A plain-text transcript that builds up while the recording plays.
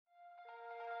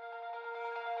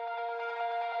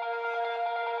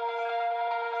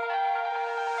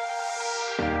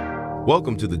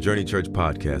Welcome to the Journey Church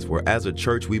podcast, where as a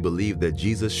church, we believe that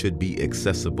Jesus should be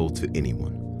accessible to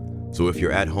anyone. So if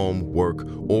you're at home, work,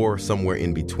 or somewhere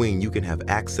in between, you can have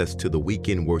access to the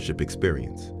weekend worship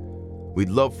experience. We'd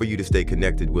love for you to stay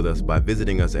connected with us by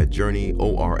visiting us at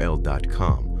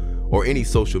journeyorl.com or any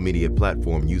social media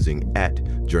platform using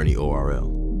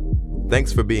 @JourneyORL.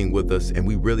 Thanks for being with us, and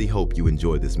we really hope you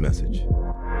enjoy this message.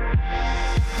 We're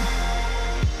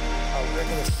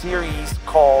in a series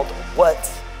called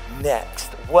What's Next?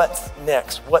 What's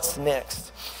next? What's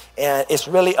next? And it's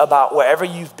really about wherever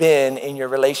you've been in your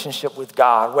relationship with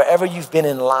God, wherever you've been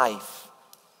in life,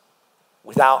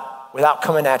 without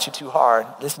coming at you too hard,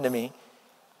 listen to me,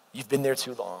 you've been there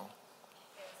too long.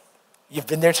 You've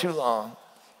been there too long.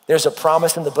 There's a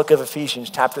promise in the book of Ephesians,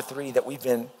 chapter 3, that we've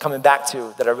been coming back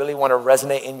to that I really want to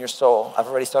resonate in your soul. I've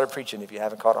already started preaching if you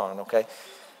haven't caught on, okay?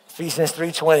 Ephesians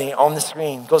 3:20 on the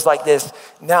screen goes like this.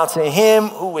 Now to him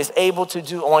who is able to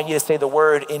do, I want you to say the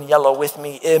word in yellow with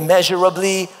me,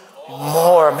 immeasurably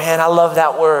more. Man, I love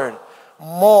that word.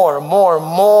 More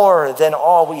than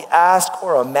all we ask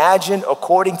or imagine,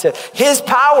 according to his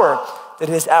power that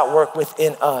is at work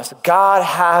within us. God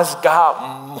has got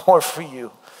more for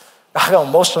you. I feel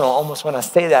emotional almost when I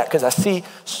say that because I see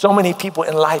so many people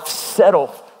in life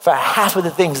settle for half of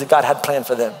the things that God had planned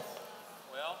for them.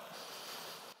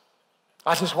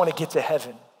 I just want to get to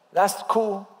heaven. That's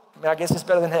cool. I mean, I guess it's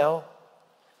better than hell.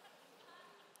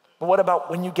 But what about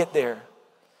when you get there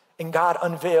and God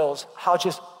unveils how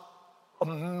just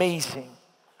amazing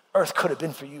earth could have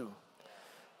been for you?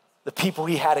 The people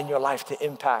he had in your life to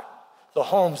impact, the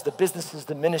homes, the businesses,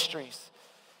 the ministries,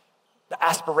 the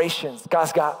aspirations.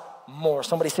 God's got more.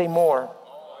 Somebody say more.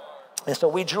 And so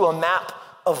we drew a map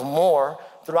of more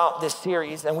throughout this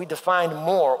series, and we defined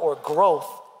more or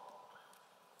growth.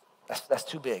 That's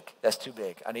too big. That's too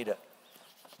big. I need a,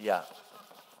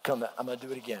 I'm going to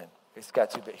do it again. It's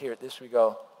got too big. Here, this we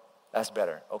go. That's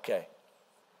better. Okay.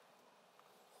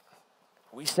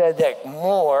 We said that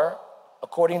more,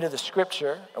 according to the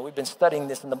scripture, and we've been studying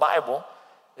this in the Bible,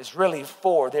 is really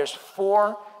four. There's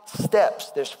 4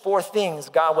 steps. There's 4 things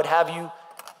God would have you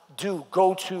do,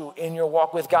 go to in your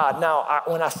walk with God. Now,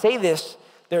 when I say this,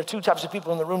 there are 2 types of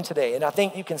people in the room today, and I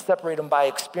think you can separate them by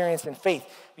experience and faith.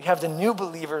 You have the new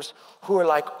believers who are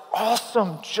like,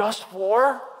 awesome, just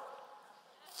 4?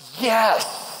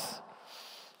 Yes.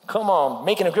 Come on,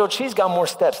 making a grilled cheese got more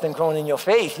steps than growing in your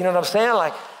faith. You know what I'm saying?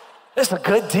 Like, it's a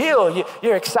good deal.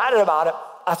 You're excited about it.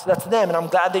 That's them, and I'm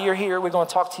glad that you're here. We're going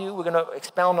to talk to you. We're going to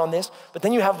expound on this. But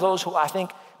then you have those who I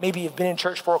think maybe have been in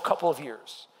church for a couple of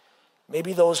years.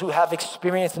 Maybe those who have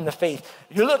experience in the faith.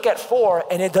 You look at 4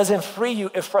 and it doesn't free you,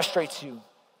 it frustrates you.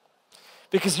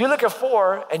 Because you look at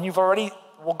 4 and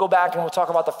we'll go back and we'll talk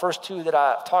about the first 2 that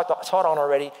I taught on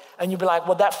already. And you'll be like,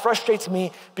 well, that frustrates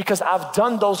me because I've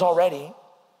done those already.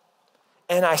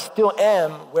 And I still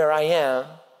am where I am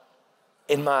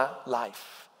in my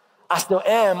life. I still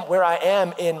am where I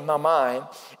am in my mind.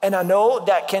 And I know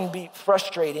that can be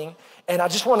frustrating. And I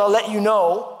just want to let you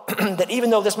know that even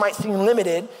though this might seem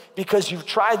limited because you've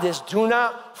tried this, do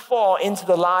not fall into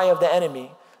the lie of the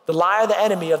enemy. The lie of the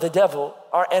enemy, of the devil,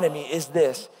 our enemy, is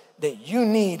this, that you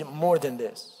need more than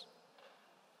this.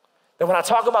 That when I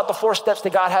talk about the 4 steps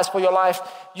that God has for your life,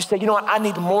 you say, you know what, I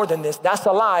need more than this. That's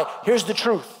a lie. Here's the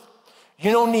truth.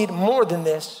 You don't need more than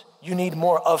this. You need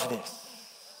more of this.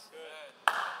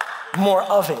 More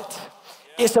of it.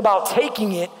 It's about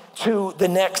taking it to the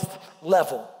next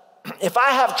level. If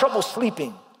I have trouble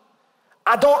sleeping,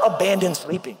 I don't abandon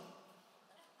sleeping.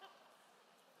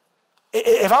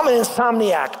 If I'm an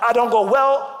insomniac, I don't go,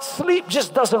 well, sleep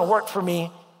just doesn't work for me,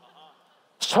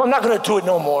 so I'm not going to do it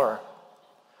no more.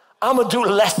 I'm going to do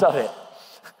less of it.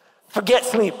 Forget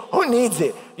sleep. Who needs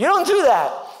it? You don't do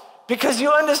that because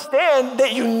you understand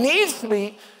that you need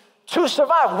sleep to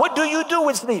survive. What do you do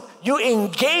with sleep? You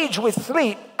engage with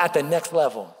sleep at the next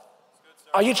level.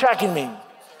 Are you tracking me?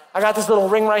 I got this little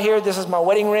ring right here. This is my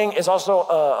wedding ring. It's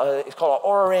also, it's called an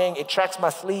Aura ring. It tracks my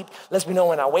sleep. Lets me know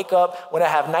when I wake up. When I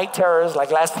have night terrors,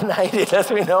 like last night, it lets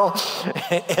me know.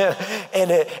 and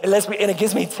it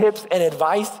gives me tips and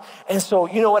advice. And so,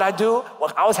 you know what I do?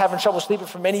 Well, I was having trouble sleeping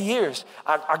for many years.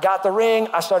 I got the ring.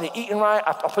 I started eating right.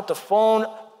 I put the phone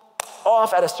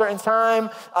off at a certain time.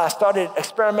 I started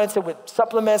experimenting with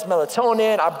supplements,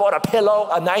 melatonin. I bought a pillow,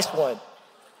 a nice one.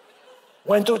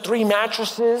 Went through 3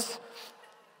 mattresses.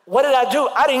 What did I do?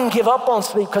 I didn't give up on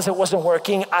sleep because it wasn't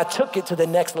working. I took it to the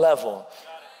next level.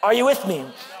 Are you with me?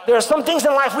 There are some things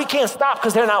in life we can't stop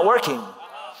because they're not working.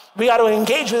 We got to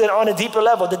engage with it on a deeper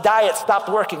level. The diet stopped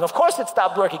working. Of course it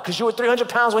stopped working because you were 300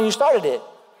 pounds when you started it.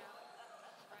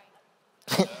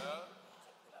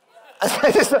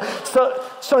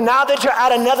 So now that you're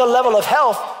at another level of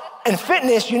health and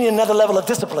fitness, you need another level of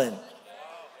discipline.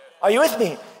 Are you with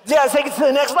me? You gotta take it to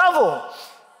the next level.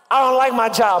 I don't like my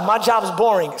job. My job is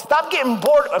boring. Stop getting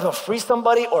bored. I'm gonna free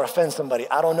somebody or offend somebody.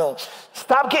 I don't know.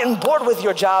 Stop getting bored with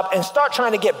your job and start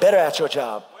trying to get better at your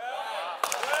job.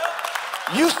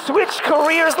 You switch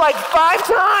careers like 5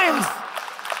 times.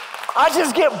 I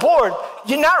just get bored.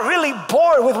 You're not really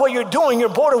bored with what you're doing. You're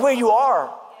bored of where you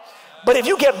are. But if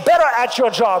you get better at your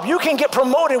job, you can get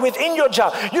promoted within your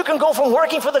job. You can go from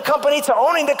working for the company to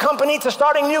owning the company to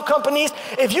starting new companies.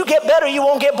 If you get better, you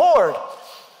won't get bored.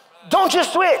 Don't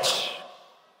just switch.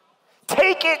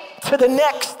 Take it to the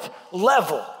next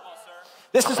level.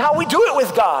 This is how we do it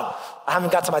with God. I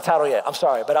haven't got to my title yet. I'm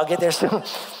sorry, but I'll get there soon.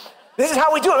 This is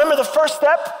how we do it. Remember the first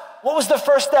step? What was the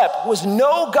first step? Was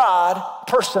know God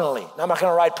personally. Now, I'm not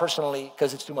going to write personally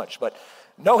because it's too much, but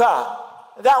know God.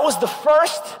 That was the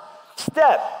first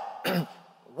step.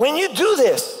 When you do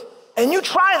this and you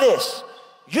try this,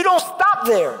 you don't stop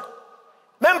there.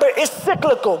 Remember, it's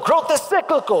cyclical. Growth is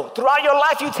cyclical. Throughout your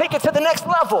life, you take it to the next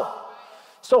level.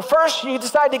 So first, you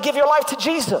decide to give your life to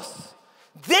Jesus.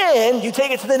 Then you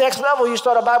take it to the next level. You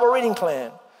start a Bible reading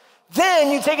plan.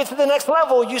 Then you take it to the next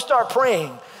level. You start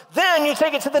praying. Then you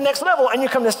take it to the next level, and you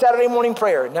come to Saturday morning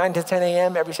prayer, 9 to 10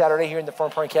 a.m. every Saturday here in the Farm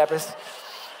Point campus.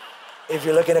 If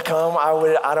you're looking to come,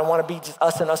 I don't want to be just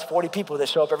us and us 40 people that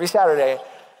show up every Saturday.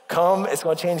 Come, it's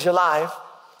going to change your life.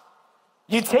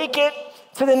 You take it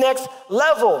to the next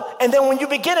level. And then when you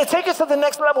begin to take it to the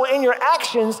next level in your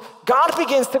actions, God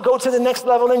begins to go to the next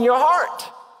level in your heart.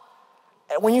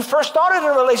 And when you first started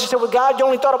in a relationship with God, you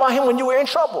only thought about him when you were in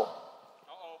trouble.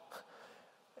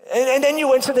 And then you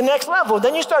went to the next level.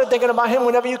 Then you started thinking about him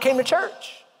whenever you came to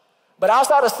church. But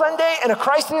outside of Sunday and a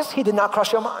crisis, he did not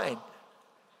cross your mind.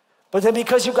 But then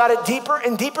because you got it deeper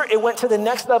and deeper, it went to the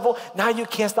next level. Now you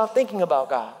can't stop thinking about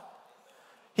God.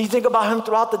 You think about him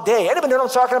throughout the day. Anybody know what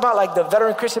I'm talking about? Like the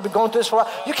veteran Christian been going through this for a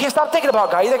while. You can't stop thinking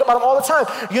about God. You think about him all the time.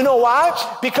 You know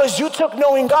why? Because you took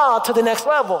knowing God to the next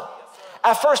level.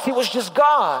 At first, he was just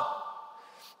God.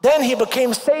 Then he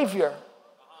became Savior.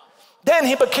 Then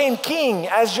he became King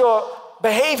as your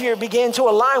behavior began to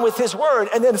align with his word.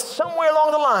 And then somewhere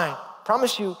along the line,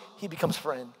 promise you, he becomes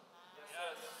friend.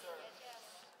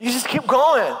 You just keep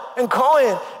going and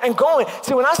going and going.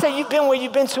 See, when I say you've been where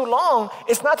you've been too long,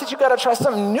 it's not that you got to try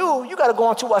something new. You got to go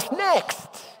on to what's next.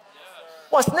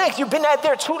 What's next? You've been out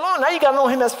there too long. Now you got to know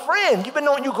him as friend. You've been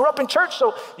knowing, you grew up in church,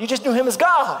 so you just knew him as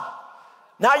God.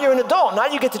 Now you're an adult. Now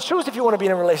you get to choose if you want to be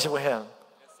in a relationship with him.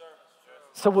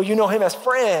 So will you know him as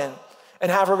friend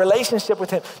and have a relationship with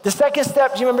him? The second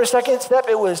step, do you remember the second step?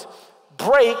 It was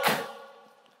break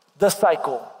the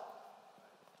cycle.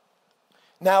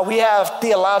 Now, we have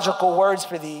theological words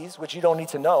for these, which you don't need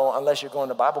to know unless you're going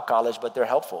to Bible college, but they're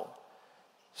helpful.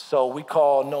 So we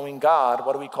call knowing God,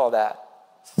 what do we call that?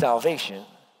 Salvation.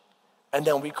 And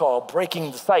then we call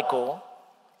breaking the cycle.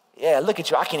 Yeah, look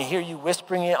at you. I can hear you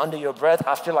whispering it under your breath.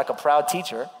 I feel like a proud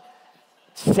teacher.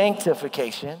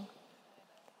 Sanctification.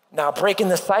 Now, breaking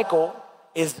the cycle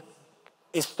is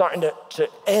starting to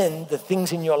end the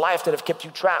things in your life that have kept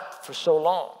you trapped for so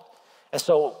long. And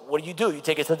so what do? You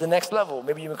take it to the next level.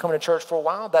 Maybe you've been coming to church for a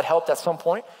while. That helped at some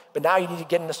point. But now you need to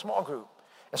get in a small group.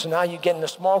 And so now you get in a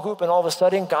small group, and all of a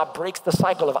sudden, God breaks the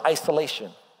cycle of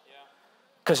isolation.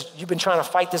 Because you've been trying to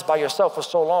fight this by yourself for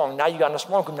so long. Now you got in a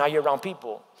small group. Now you're around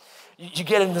people. You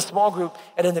get in the small group,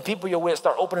 and then the people you're with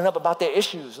start opening up about their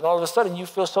issues. And all of a sudden, you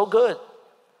feel so good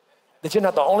that you're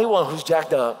not the only one who's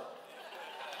jacked up.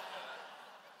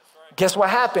 Guess what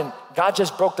happened? God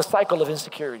just broke the cycle of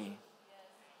insecurity.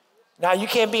 Now, you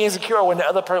can't be insecure when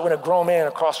when a grown man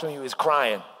across from you is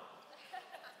crying.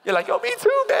 You're like, yo, me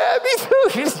too, man, me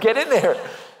too. You just get in there.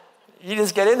 You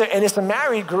just get in there. And it's a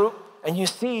married group, and you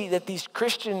see that these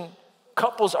Christian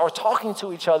couples are talking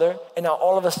to each other, and now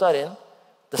all of a sudden,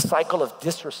 the cycle of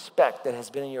disrespect that has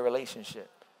been in your relationship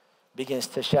begins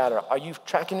to shatter. Are you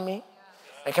tracking me?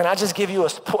 And can I just give you a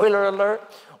spoiler alert?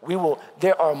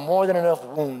 There are more than enough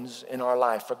wounds in our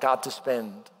life for God to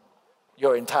spend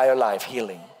your entire life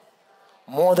healing.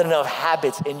 More than enough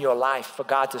habits in your life for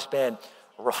God to spend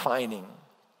refining.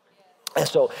 And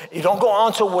so you don't go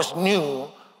on to what's new,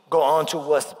 go on to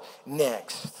what's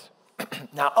next.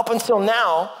 Now, up until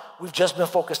now, we've just been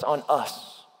focused on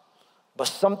us. But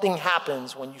something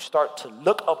happens when you start to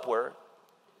look upward,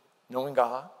 knowing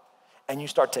God, and you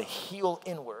start to heal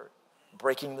inward,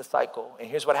 breaking the cycle. And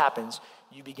here's what happens.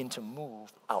 You begin to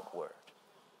move outward.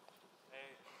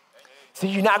 See,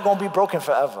 you're not going to be broken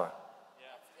forever.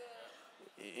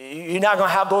 You're not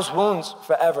gonna have those wounds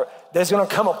forever. There's gonna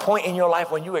come a point in your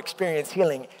life when you experience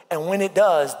healing, and when it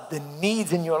does, the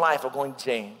needs in your life are going to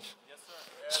change. Yes,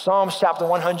 sir. Psalms chapter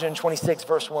 126,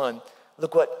 verse 1.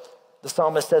 Look what the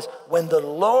psalmist says. When the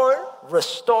Lord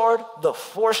restored the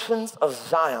fortunes of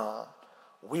Zion,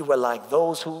 we were like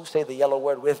those who, say the yellow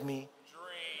word with me,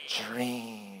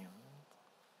 dream.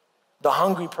 The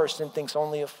hungry person thinks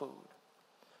only of food.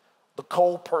 The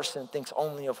cold person thinks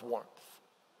only of warmth.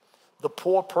 The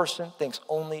poor person thinks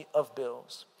only of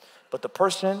bills. But the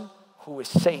person who is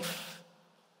safe,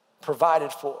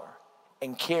 provided for,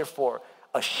 and cared for,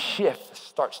 a shift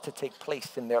starts to take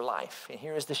place in their life. And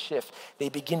here is the shift. They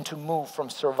begin to move from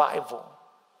survival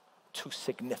to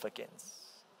significance.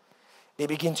 They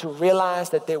begin to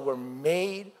realize that they were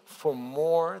made for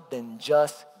more than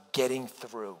just getting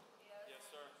through. Yes,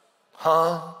 sir.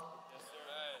 Huh? Yes,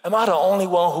 sir. Am I the only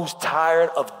one who's tired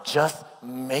of just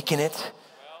making it?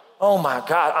 Oh my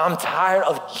God, I'm tired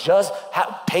of just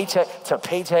paycheck to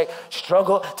paycheck,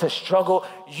 struggle to struggle.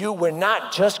 You were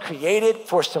not just created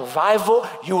for survival,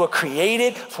 you were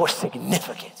created for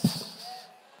significance.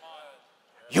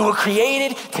 You were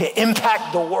created to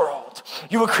impact the world.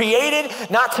 You were created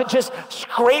not to just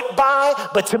scrape by,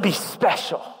 but to be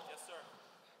special. Yes, sir.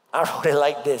 I wrote it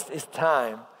like this: it's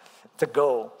time to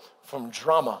go from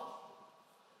drama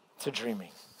to dreaming.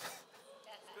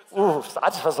 Ooh, I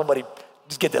just felt somebody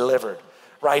just get delivered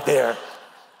right there.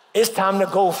 It's time to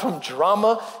go from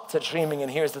drama to dreaming, and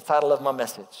here's the title of my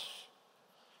message: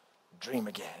 Dream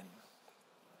Again.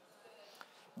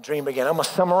 Dream again. I'm gonna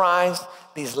summarize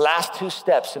these last two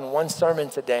steps in one sermon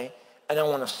today, and I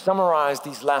wanna summarize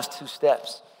these last two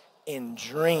steps in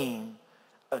dream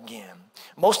again.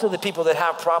 Most of the people that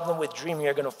have problem with dreaming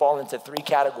are gonna fall into three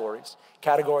categories.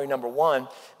 Category number one,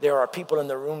 there are people in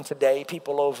the room today,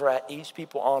 people over at East,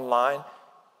 people online.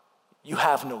 You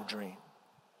have no dream.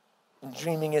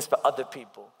 Dreaming is for other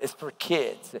people. It's for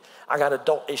kids. I got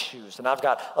adult issues and I've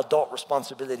got adult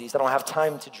responsibilities. I don't have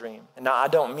time to dream. And now I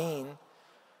don't mean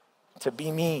to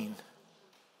be mean,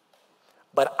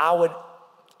 but I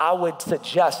would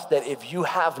suggest that if you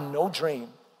have no dream,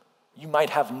 you might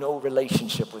have no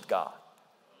relationship with God.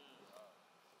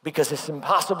 Because it's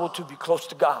impossible to be close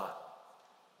to God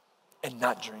and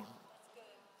not dream.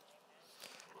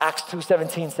 Acts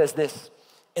 2:17 says this: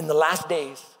 in the last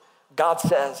days, God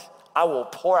says, I will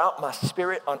pour out my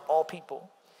spirit on all people.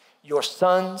 Your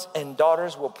sons and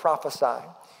daughters will prophesy.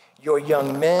 Your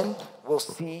young men will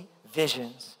see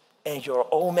visions, and your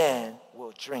old man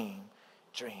will dream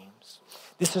dreams.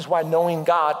 This is why knowing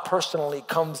God personally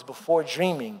comes before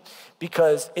dreaming,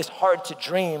 because it's hard to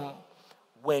dream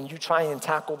when you try and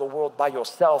tackle the world by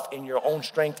yourself in your own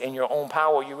strength and your own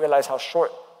power. You realize how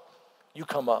short you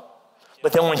come up.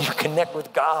 But then when you connect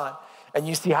with God, and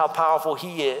you see how powerful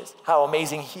he is, how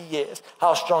amazing he is,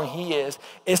 how strong he is,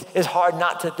 it's hard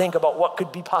not to think about what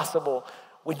could be possible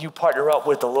when you partner up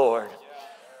with the Lord.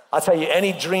 I'll tell you,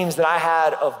 any dreams that I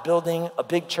had of building a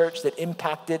big church that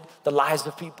impacted the lives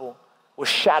of people was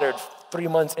shattered 3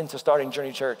 months into starting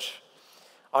Journey Church.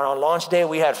 On our launch day,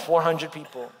 we had 400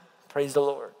 people. Praise the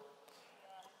Lord.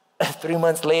 3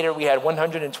 months later, we had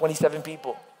 127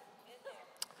 people.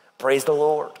 Praise the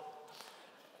Lord.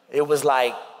 It was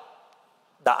like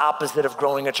the opposite of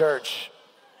growing a church.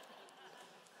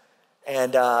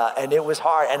 And it was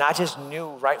hard. And I just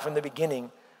knew right from the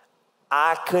beginning,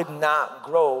 I could not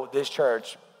grow this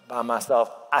church by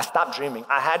myself. I stopped dreaming.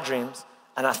 I had dreams,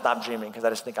 and I stopped dreaming because I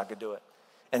just think I could do it.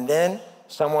 And then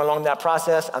somewhere along that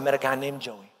process, I met a guy named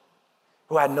Joey,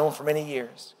 who I had known for many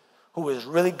years, who was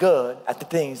really good at the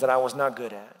things that I was not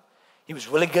good at. He was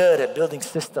really good at building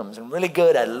systems and really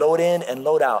good at load in and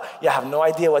load out. You have no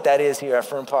idea what that is here at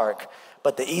Fern Park.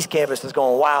 But the East Campus is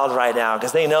going wild right now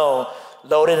because they know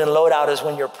load in and load out is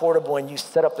when you're portable and you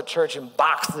set up the church in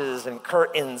boxes and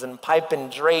curtains and pipe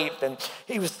and drape. And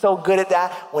he was so good at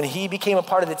that. When he became a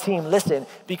part of the team, listen,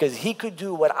 because he could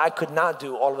do what I could not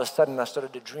do, all of a sudden I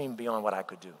started to dream beyond what I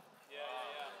could do.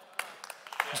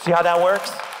 You see how that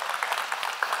works?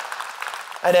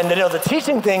 And then, the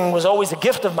teaching thing was always a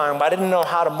gift of mine, but I didn't know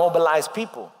how to mobilize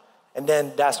people. And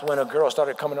then that's when a girl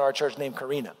started coming to our church named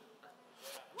Karina.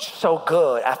 So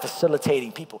good at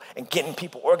facilitating people and getting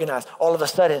people organized. All of a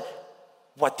sudden,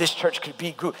 what this church could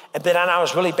be grew. And then I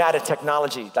was really bad at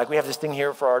technology. Like we have this thing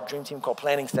here for our dream team called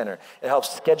Planning Center. It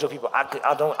helps schedule people.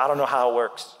 I don't know how it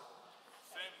works.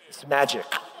 It's magic.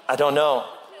 I don't know.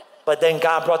 But then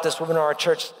God brought this woman to our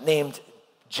church named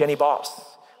Jenny Boss,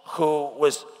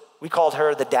 we called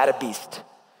her the data beast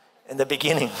in the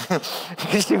beginning.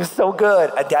 She was so good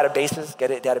at databases.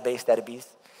 Get it? Database, data beast.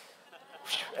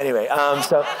 Anyway,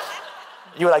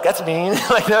 You were like, that's mean.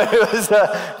 Like, no, it was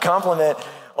a compliment.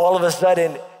 All of a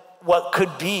sudden, what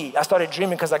could be, I started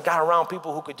dreaming because I got around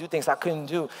people who could do things I couldn't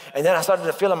do. And then I started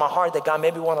to feel in my heart that God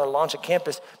maybe wanted to launch a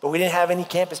campus, but we didn't have any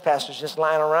campus pastors just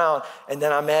lying around. And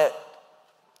then I met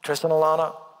Chris and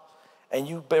Alana, and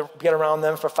you get around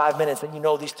them for 5 minutes and you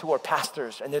know these two are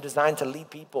pastors and they're designed to lead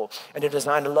people and they're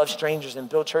designed to love strangers and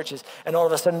build churches. And all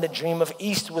of a sudden the dream of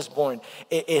East was born.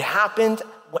 It happened.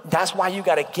 That's why you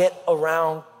got to get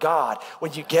around God.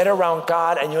 When you get around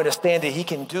God and you understand that he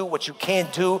can do what you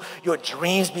can't do, your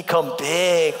dreams become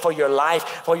big for your life,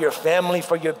 for your family,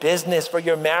 for your business, for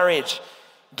your marriage.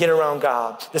 Get around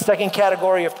God. The second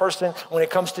category of person when it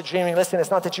comes to dreaming, listen,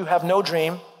 it's not that you have no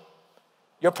dream.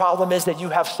 Your problem is that you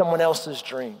have someone else's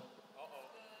dream.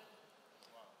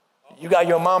 You got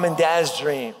your mom and dad's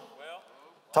dream.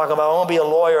 Talking about, I want to be a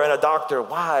lawyer and a doctor.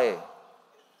 Why?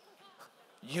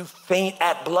 You faint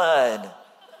at blood.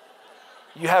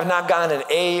 You have not gotten an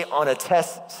A on a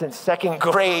test since second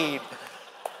grade.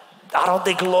 I don't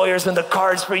think lawyer's in the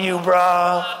cards for you, bro.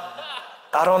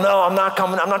 I don't know. I'm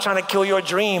not trying to kill your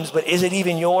dreams, but is it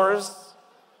even yours?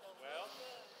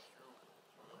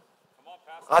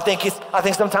 I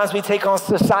think sometimes we take on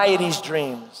society's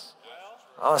dreams.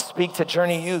 I'll speak to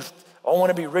Journey Youth. I want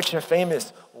to be rich and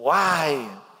famous. Why?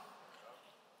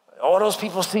 All those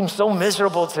people seem so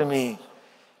miserable to me.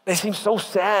 They seem so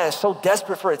sad, so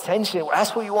desperate for attention. That's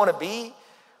who you want to be?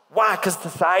 Why? Because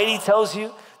society tells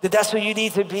you that that's who you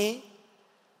need to be?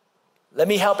 Let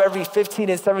me help every 15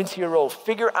 and 17-year-old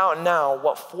figure out now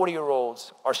what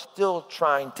 40-year-olds are still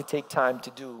trying to take time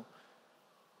to do.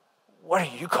 What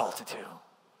are you called to do?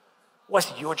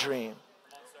 What's your dream?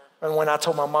 And when I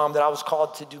told my mom that I was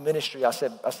called to do ministry, I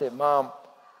said, Mom,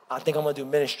 I think I'm gonna do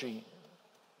ministry.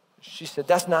 She said,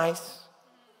 that's nice.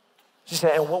 She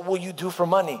said, and what will you do for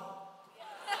money?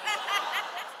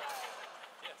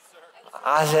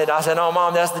 I said, no,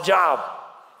 Mom, that's the job.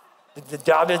 The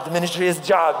job is, the ministry is the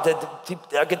job.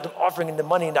 I get the offering and the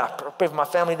money and I pray for my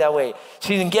family that way.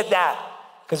 She didn't get that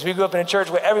because we grew up in a church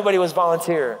where everybody was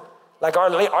volunteer. Like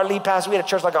our lead pastor, we had a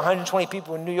church like 120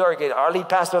 people in New York. Our lead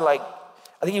pastor, I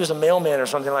think he was a mailman or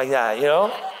something like that, you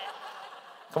know?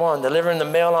 Come on, delivering the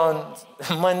mail on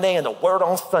Monday and the word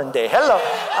on Sunday. Hello.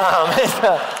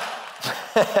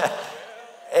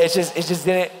 It just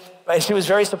didn't, she was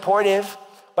very supportive,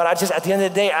 but at the end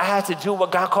of the day, I had to do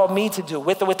what God called me to do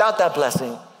with or without that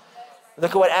blessing.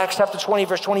 Look at what Acts chapter 20,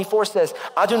 verse 24 says.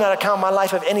 I do not account my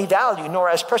life of any value, nor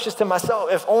as precious to myself,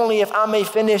 if I may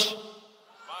finish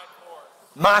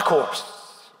my course.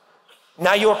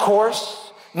 Not your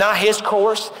course, not his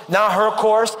course, not her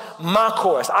course, my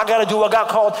course. I got to do what God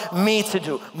called me to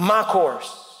do, my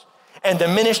course. And the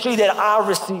ministry that I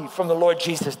received from the Lord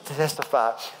Jesus to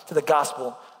testify to the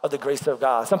gospel of the grace of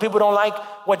God. Some people don't like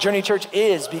what Journey Church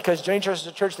is because Journey Church is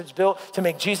a church that's built to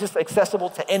make Jesus accessible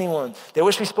to anyone. They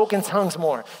wish we spoke in tongues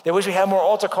more. They wish we had more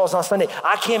altar calls on Sunday.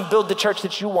 I can't build the church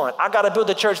that you want. I got to build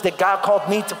the church that God called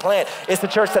me to plant. It's the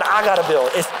church that I got to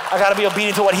build. I got to be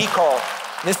obedient to what he called.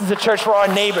 This is a church for our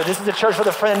neighbor. This is a church for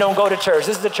the friend that don't go to church.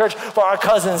 This is a church for our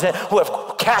cousins who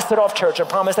have casted off church and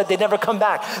promised that they never come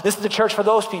back. This is the church for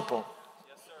those people.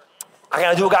 I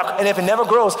got to do what God, and if it never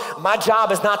grows, my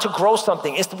job is not to grow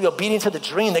something. It's to be obedient to the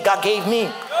dream that God gave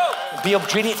me. Be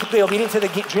obedient to the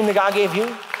dream that God gave you.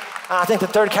 I think the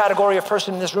third category of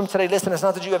person in this room today, listen, it's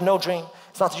not that you have no dream.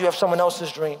 It's not that you have someone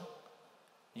else's dream.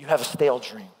 You have a stale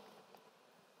dream.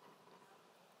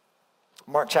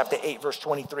 Mark chapter 8, verse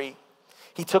 23.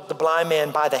 He took the blind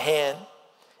man by the hand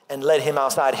and led him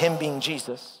outside, him being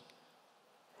Jesus.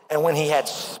 And when he had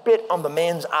spit on the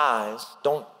man's eyes,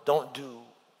 don't do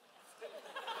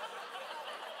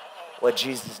what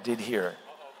Jesus did here.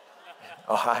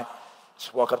 Oh, I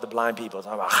just walk up to blind people.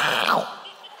 I'm like, I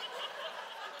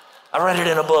read it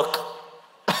in a book.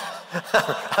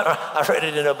 I read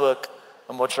it in a book.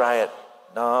 I'm gonna try it.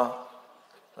 No,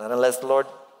 not unless the Lord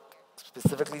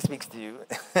specifically speaks to you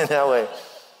in that way.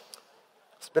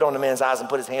 Spit on the man's eyes and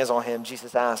put his hands on him.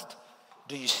 Jesus asked,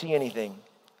 do you see anything?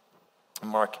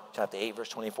 Mark chapter 8, verse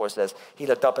 24 says, he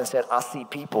looked up and said, I see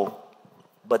people,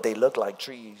 but they look like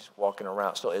trees walking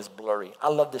around, so it's blurry. I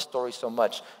love this story so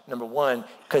much. Number one,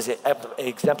 because it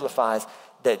exemplifies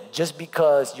that just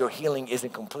because your healing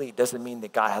isn't complete doesn't mean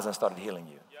that God hasn't started healing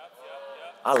you.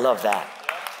 I love that.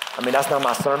 I mean, that's not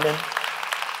my sermon,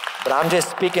 but I'm just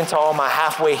speaking to all my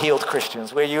halfway healed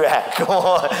Christians. Where you at? Come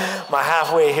on, my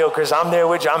halfway healed Christians. I'm there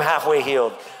with you. I'm halfway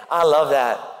healed. I love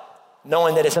that,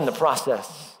 knowing that it's in the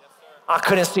process. I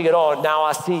couldn't see it all. Now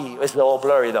I see. It's all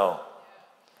blurry, though.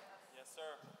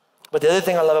 But the other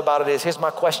thing I love about it is, here's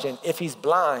my question. If he's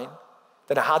blind,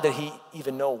 then how did he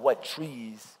even know what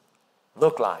trees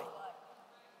look like?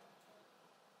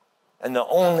 And the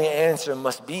only answer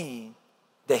must be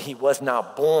that he was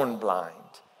not born blind.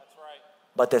 That's right.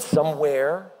 But that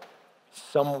somewhere,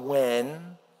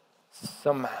 somewhen,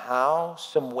 somehow,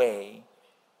 some way,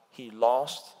 he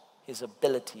lost his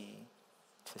ability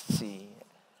to see.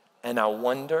 And I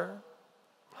wonder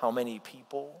how many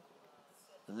people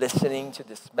listening to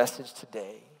this message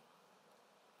today,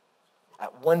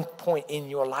 at one point in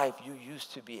your life, you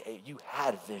used to be, you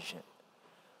had vision.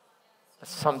 But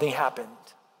something happened.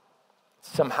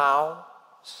 Somehow,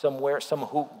 somewhere, some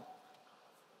who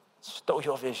stole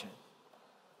your vision.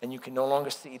 And you can no longer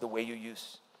see the way you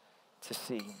used to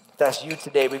see. If that's you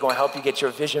today, we're going to help you get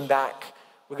your vision back.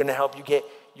 We're going to help you get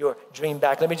your dream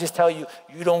back. Let me just tell you,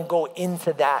 you don't go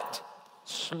into that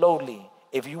slowly.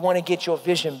 If you want to get your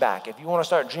vision back, if you want to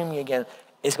start dreaming again,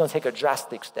 it's going to take a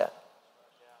drastic step.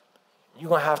 You're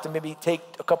going to have to maybe take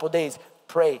a couple days,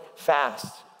 pray,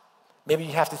 fast. Maybe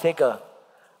you have to take a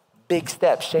big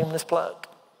step, shameless plug.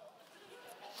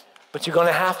 But you're going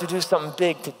to have to do something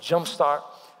big to jumpstart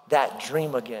that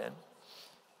dream again.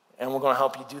 And we're going to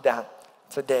help you do that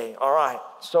today. All right.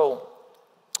 So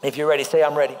if you're ready, say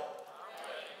I'm ready.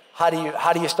 How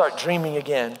do you start dreaming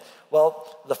again?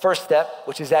 Well, the first step,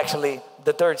 which is actually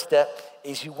the third step,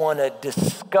 is you want to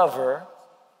discover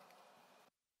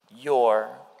your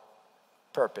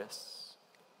purpose.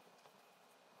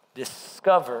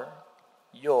 Discover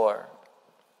your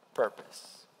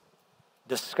purpose.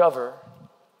 Discover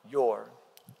your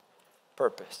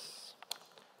purpose.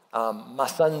 My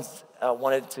sons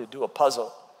wanted to do a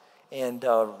puzzle, and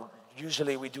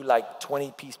usually we do like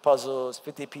 20-piece puzzles,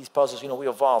 50-piece puzzles. You know, we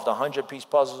evolved 100-piece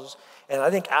puzzles. And I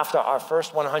think after our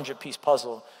first 100-piece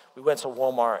puzzle, we went to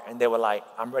Walmart, and they were like,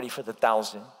 I'm ready for the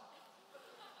 1,000.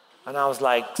 And I was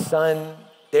like, son,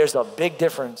 there's a big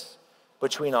difference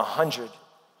between 100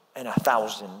 and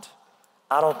 1,000.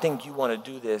 I don't think you want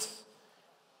to do this.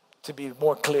 To be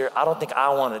more clear, I don't think I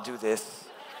want to do this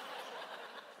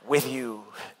with you,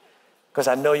 because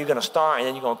I know you're going to start and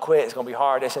then you're going to quit. It's going to be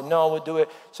hard. They said, no, we'll do it.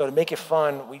 So to make it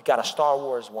fun, we got a Star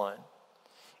Wars one.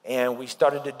 And we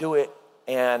started to do it.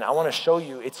 And I want to show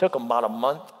you, it took about a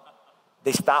month.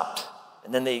 They stopped.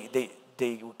 And then they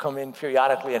would come in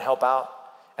periodically and help out.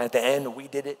 And at the end, we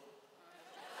did it.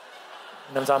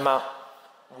 You know what I'm talking about?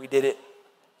 We did it.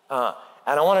 And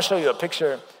I want to show you a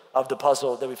picture of the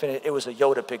puzzle that we finished. It was a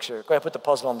Yoda picture. Go ahead, put the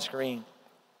puzzle on the screen.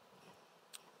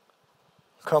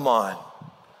 Come on.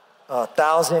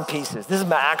 1,000 pieces. This is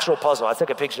my actual puzzle. I took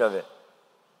a picture of it.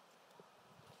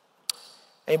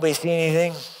 Anybody see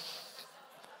anything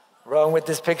wrong with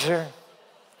this picture?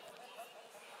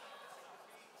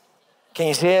 Can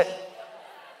you see it?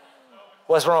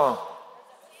 What's wrong?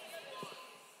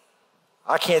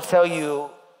 I can't tell you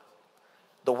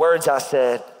the words I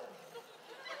said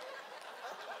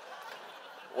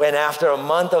when after a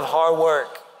month of hard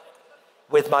work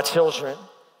with my children,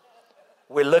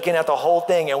 we're looking at the whole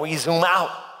thing and we zoom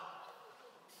out.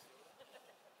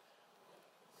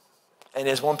 And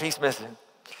there's one piece missing.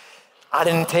 I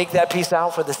didn't take that piece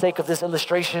out for the sake of this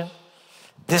illustration.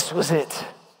 This was it.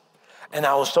 And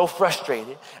I was so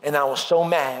frustrated and I was so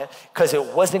mad because it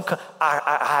wasn't,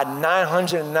 I had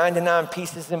 999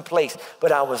 pieces in place,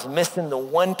 but I was missing the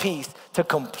one piece to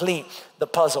complete the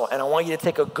puzzle. And I want you to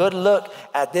take a good look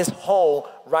at this hole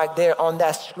right there on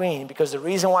that screen, because the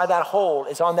reason why that hole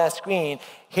is on that screen,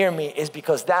 hear me, is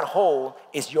because that hole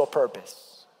is your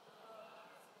purpose.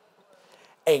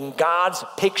 And God's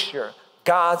picture,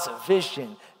 God's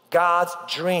vision, God's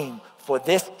dream for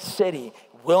this city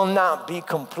will not be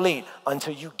complete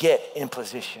until you get in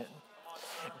position.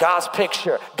 God's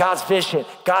picture, God's vision,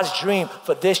 God's dream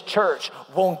for this church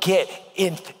won't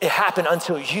happen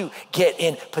until you get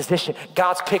in position.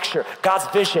 God's picture, God's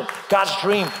vision, God's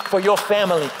dream for your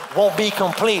family won't be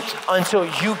complete until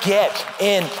you get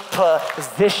in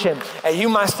position. And you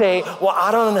might say, well, I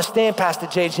don't understand, Pastor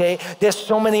JJ. There's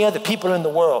so many other people in the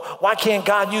world. Why can't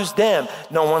God use them?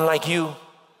 No one like you.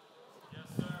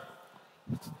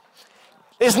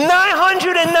 There's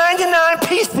 999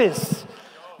 pieces.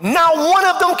 Not one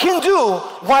of them can do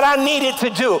what I needed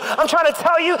to do. I'm trying to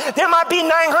tell you, there might be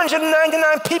 999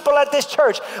 people at this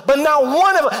church, but not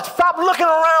one of them. Stop looking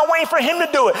around waiting for him to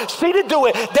do it, she to do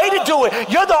it, they to do it.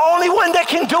 You're the only one that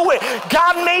can do it.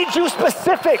 God made you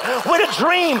specific with a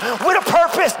dream, with a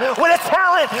purpose, with a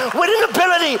talent, with an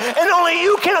ability, and only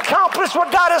you can accomplish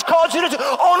what God has called you to do.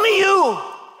 Only you.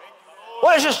 Well,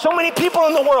 there's just so many people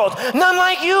in the world. None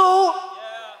like you.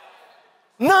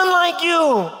 None like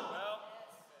you.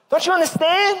 Don't you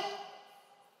understand?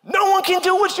 No one can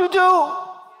do what you do.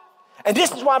 And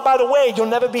this is why, by the way, you'll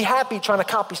never be happy trying to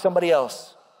copy somebody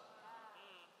else.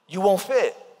 You won't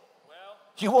fit.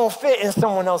 You won't fit in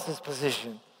someone else's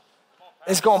position.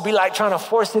 It's going to be like trying to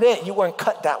force it in. You weren't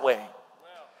cut that way.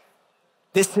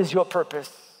 This is your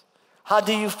purpose. How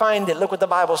do you find it? Look what the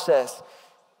Bible says.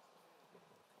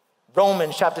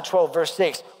 Romans chapter 12, verse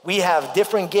 6. We have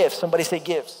different gifts. Somebody say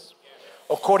gifts.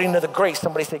 According to the grace.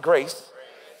 Somebody say grace.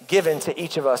 Given to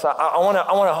each of us. I want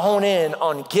to hone in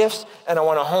on gifts, and I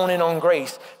want to hone in on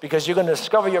grace, because you're going to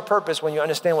discover your purpose when you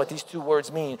understand what these two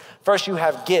words mean. First, you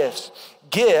have gifts.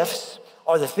 Gifts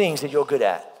are the things that you're good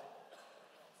at.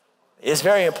 It's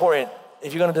very important,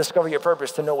 if you're going to discover your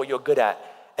purpose, to know what you're good at.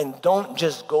 And don't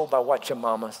just go by what your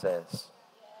mama says.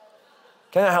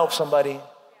 Can I help somebody?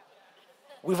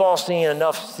 We've all seen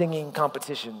enough singing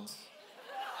competitions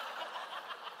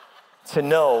to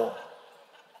know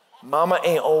mama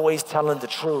ain't always telling the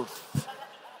truth.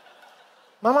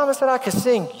 My mama said I could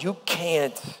sing. You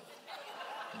can't.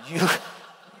 But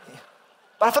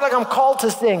I feel like I'm called to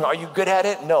sing. Are you good at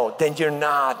it? No, then you're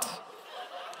not.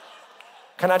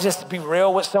 Can I just be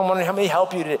real with someone? Let me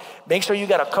help you to make sure you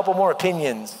got a couple more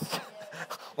opinions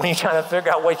when you're trying to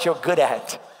figure out what you're good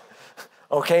at,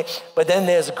 okay? But then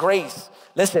there's grace.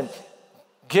 Listen,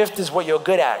 gift is what you're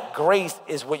good at. Grace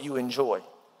is what you enjoy.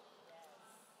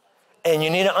 And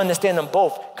you need to understand them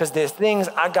both, because there's things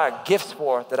I got gifts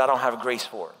for that I don't have grace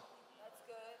for. That's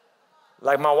good.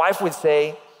 Like my wife would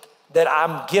say that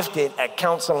I'm gifted at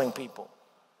counseling people.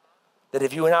 That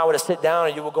if you and I were to sit down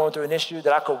and you were going through an issue,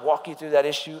 that I could walk you through that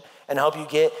issue and help you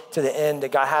get to the end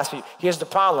that God has for you. Here's the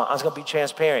problem. I was going to be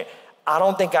transparent. I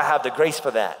don't think I have the grace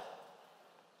for that,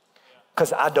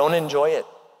 because I don't enjoy it.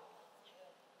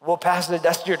 Well, Pastor,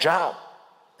 that's your job.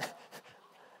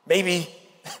 Maybe.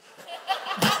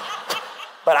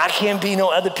 But I can't be no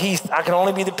other piece. I can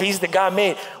only be the piece that God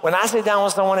made. When I sit down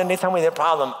with someone and they tell me their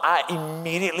problem, I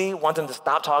immediately want them to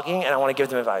stop talking, and I want to give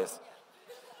them advice.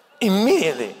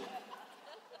 Immediately.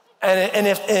 And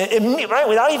if right,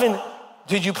 without even,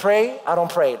 did you pray? I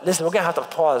don't pray. Listen, we're going to have to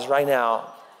pause right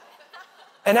now.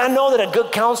 And I know that a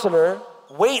good counselor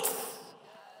waits,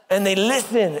 and they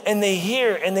listen, and they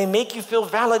hear, and they make you feel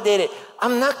validated.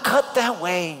 I'm not cut that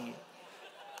way.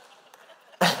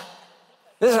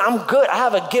 Listen, I'm good. I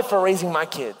have a gift for raising my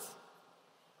kids.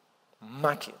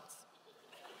 My kids.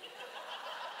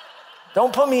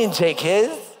 Don't put me in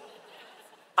J-Kids.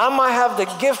 I might have the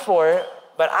gift for it,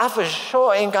 but I for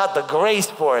sure ain't got the grace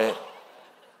for it.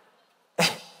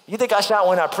 You think I shout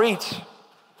when I preach?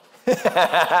 Put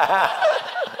that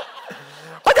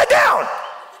down!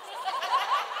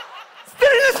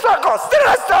 Sit in the circle, sit in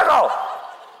that circle!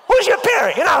 Who's your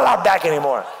parent? You're not allowed back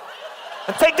anymore.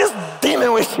 And take this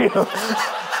demon with you.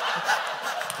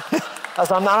 I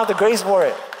don't have the grace for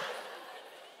it.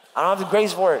 I don't have the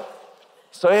grace for it.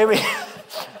 So here we,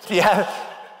 do you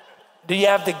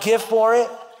have the gift for it?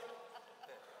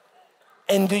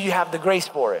 And do you have the grace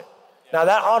for it? Now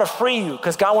that ought to free you,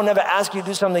 because God will never ask you to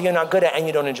do something you're not good at and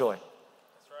you don't enjoy.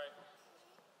 That's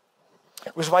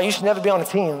right. Which is why you should never be on a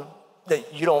team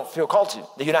that you don't feel called to,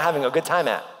 that you're not having a good time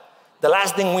at. The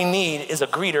last thing we need is a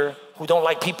greeter who don't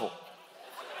like people.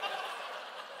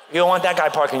 You don't want that guy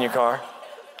parking your car,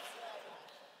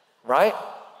 right?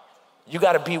 You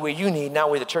got to be where you need, not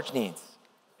where the church needs.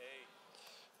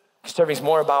 Serving is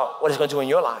more about what it's going to do in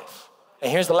your life. And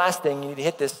here's the last thing. You need to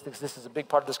hit this, because this is a big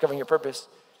part of discovering your purpose.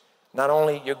 Not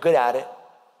only you're good at it,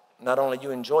 not only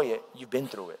you enjoy it, you've been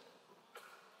through it.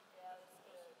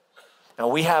 Now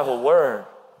we have a word.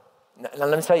 Now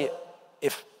let me tell you,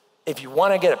 if you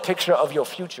want to get a picture of your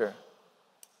future,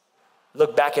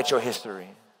 look back at your history.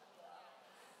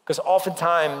 Because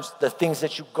oftentimes the things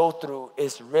that you go through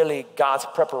is really God's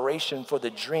preparation for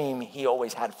the dream he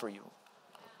always had for you.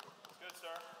 Good, sir.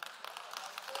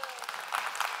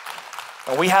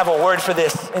 And we have a word for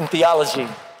this in theology.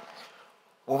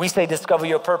 When we say discover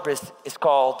your purpose, it's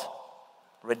called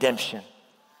redemption.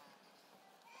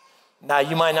 Now,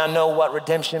 you might not know what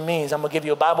redemption means. I'm going to give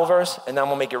you a Bible verse, and I'm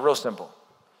going to make it real simple.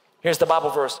 Here's the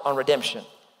Bible verse on redemption.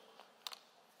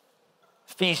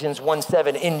 Ephesians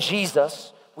 1:7, in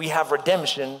Jesus, we have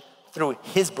redemption through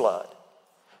his blood,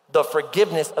 the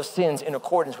forgiveness of sins in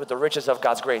accordance with the riches of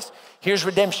God's grace. Here's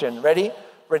redemption. Ready?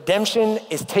 Redemption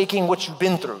is taking what you've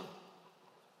been through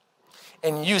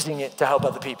and using it to help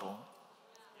other people.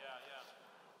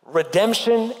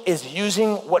 Redemption is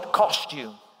using what cost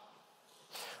you.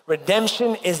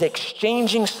 Redemption is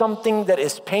exchanging something that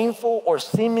is painful or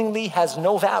seemingly has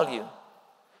no value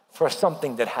for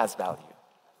something that has value.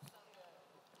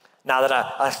 Now that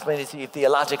I explained it to you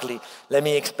theologically, let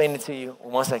me explain it to you.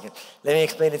 1 second. Let me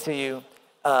explain it to you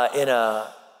in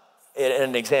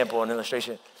an example, an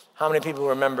illustration. How many people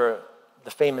remember the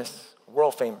famous,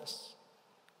 world famous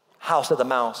House of the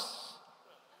Mouse?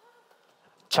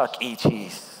 Chuck E.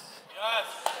 Cheese.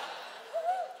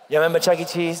 You remember Chuck E.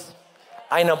 Cheese?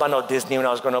 I didn't know about no Disney when I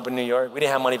was growing up in New York. We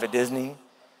didn't have money for Disney.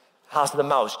 House of the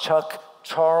Mouse,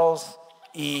 Charles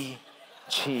E.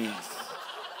 Cheese.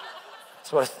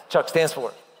 That's what Chuck stands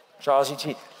for, Charles E.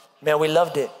 Cheese. Man, we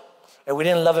loved it. And we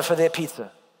didn't love it for their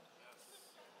pizza.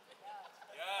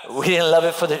 We didn't love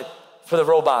it for the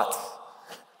robots.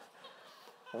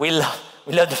 We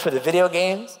loved it for the video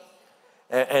games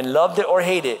and loved it or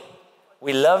hated it.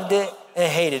 We loved it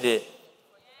and hated it.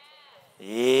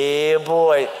 Yeah,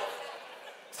 boy.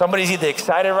 Somebody's either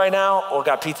excited right now or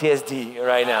got PTSD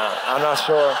right now. I'm not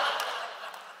sure.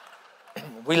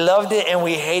 We loved it and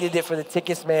we hated it for the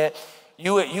tickets, man.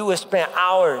 You would spend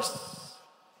hours.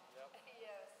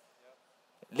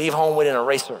 Leave home with an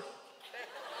eraser.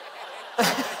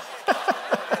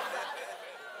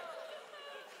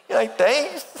 You're like,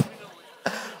 thanks.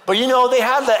 But you know, they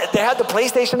had the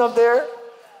PlayStation up there.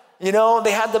 You know,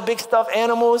 they had the big stuffed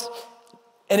animals.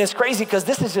 And it's crazy because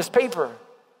this is just paper.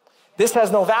 This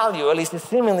has no value, at least it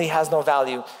seemingly has no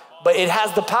value. But it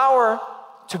has the power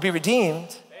to be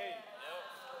redeemed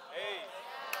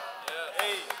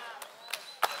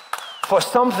for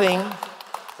something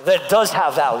that does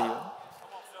have value.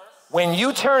 When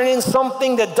you turn in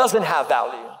something that doesn't have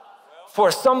value for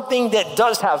something that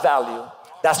does have value,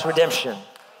 that's redemption.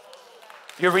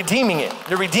 You're redeeming it.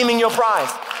 You're redeeming your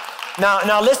prize.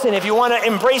 Now listen, if you want to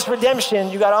embrace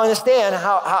redemption, you got to understand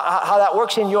how that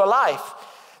works in your life.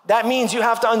 That means you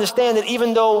have to understand that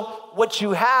even though what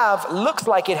you have looks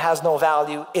like it has no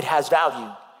value, it has value.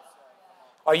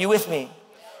 Are you with me?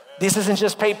 This isn't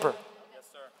just paper.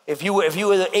 If you were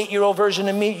the 8-year-old version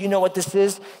of me, you know what this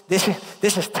is? This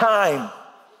is time.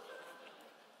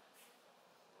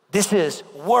 This is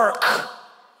work.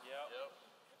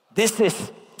 This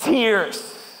is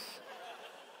tears.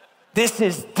 This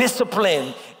is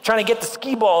discipline. Trying to get the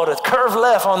skee ball to curve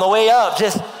left on the way up.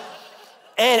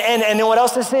 And then what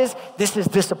else this is? This is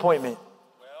disappointment.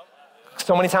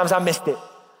 So many times I missed it.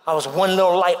 I was one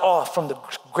little light off from the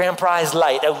grand prize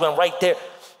light that went right there.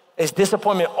 It's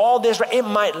disappointment. All this, it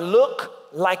might look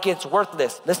like it's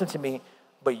worthless. Listen to me,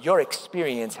 but your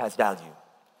experience has value.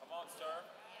 Come on, sir.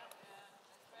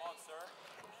 Come on, sir.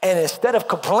 And instead of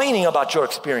complaining about your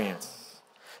experience,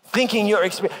 thinking your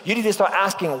experience, you need to start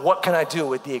asking, what can I do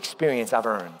with the experience I've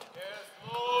earned?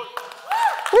 Yes, Lord.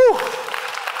 Woo.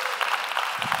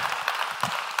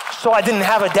 So I didn't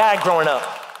have a dad growing up.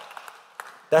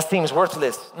 That seems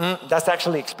worthless. That's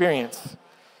actually experience.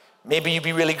 Maybe you'd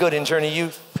be really good in Journey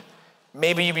Youth.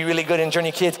 Maybe you'd be really good in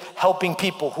Journey Kids, helping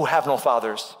people who have no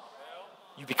fathers.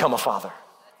 You become a father.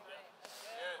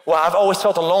 Well, I've always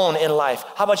felt alone in life.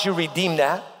 How about you redeem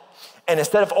that? And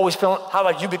instead of always feeling, how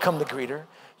about you become the greeter?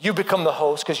 You become the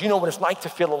host, because you know what it's like to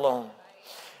feel alone.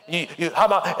 How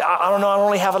about, I don't know, I don't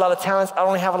really have a lot of talents. I don't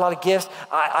really have a lot of gifts.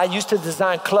 I used to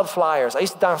design club flyers. I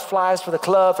used to design flyers for the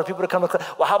club, for people to come to club.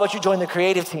 Well, how about you join the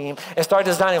creative team and start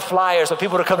designing flyers for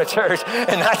people to come to church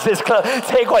and not this club?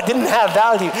 Take what didn't have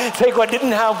value, take what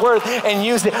didn't have worth and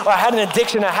use it. Or I had an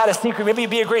addiction, I had a secret. Maybe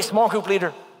you'd be a great small group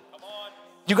leader.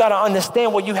 You got to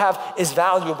understand what you have is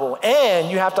valuable, and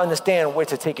you have to understand where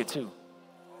to take it to.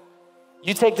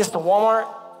 You take this to Walmart,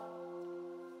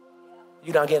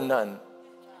 you're not getting nothing.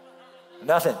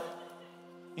 Nothing.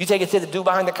 You take it to the dude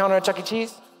behind the counter at Chuck E.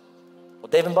 Cheese, or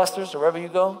Dave & Buster's, or wherever you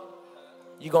go,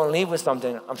 you're going to leave with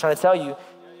something. I'm trying to tell you,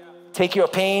 take your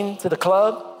pain to the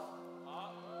club,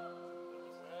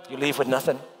 you leave with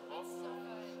nothing.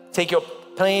 Take your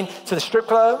pain to the strip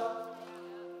club,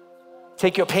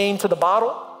 take your pain to the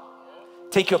bottle,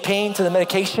 take your pain to the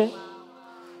medication,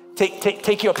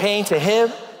 take your pain to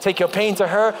him, take your pain to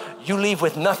her, you leave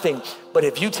with nothing. But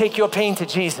if you take your pain to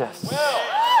Jesus,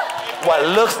 what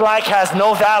looks like has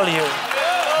no value,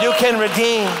 you can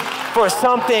redeem for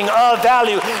something of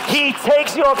value. He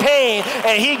takes your pain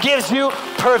and he gives you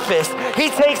purpose. He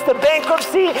takes the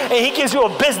bankruptcy and he gives you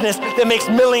a business that makes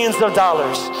millions of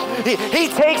dollars. He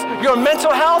takes your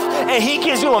mental health and he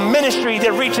gives you a ministry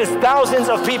that reaches thousands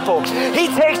of people. He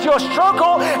takes your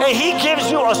struggle and he gives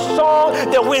you a song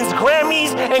that wins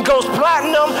Grammys and goes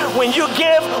platinum. When you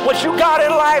give what you got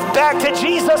in life back to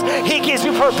Jesus, he gives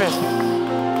you purpose.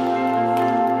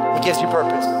 He gives you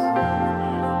purpose.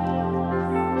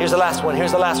 Here's the last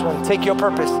one. Take your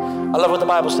purpose. I love what the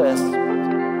Bible says.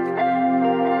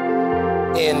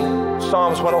 In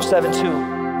Psalms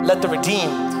 107:2, let the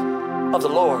redeemed of the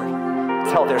Lord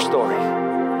tell their story.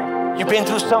 You've been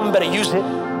through something, better use it.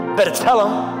 Better tell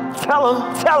them.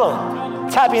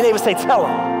 Tap your neighbor, say, tell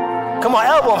them. Come on,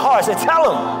 elbow them hard, say, tell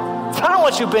them. Tell them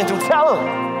what you've been through, tell them.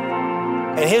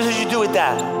 And here's what you do with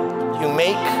that. You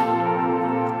make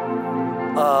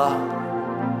a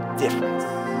difference.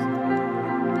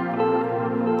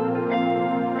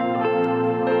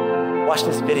 Watch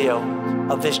this video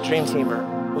of this dream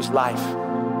teamer whose life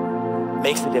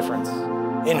makes a difference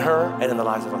in her and in the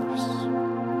lives of others.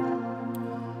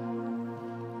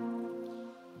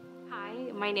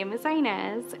 My name is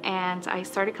Inez, and I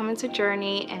started coming to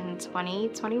Journey in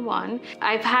 2021.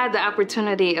 I've had the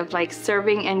opportunity of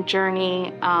serving in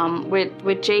Journey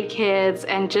with J Kids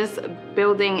and just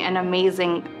building an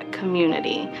amazing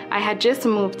community. I had just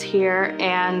moved here,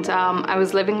 and I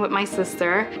was living with my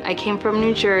sister. I came from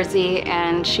New Jersey,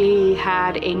 and she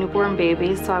had a newborn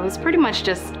baby, so I was pretty much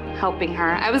just helping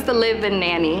her. I was the live-in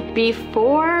nanny.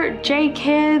 Before J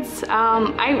Kids,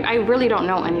 I really don't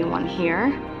know anyone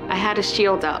here. I had a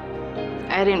shield up.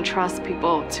 I didn't trust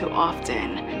people too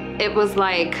often. It was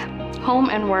like home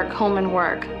and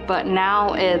work, but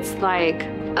now it's like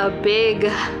a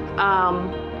big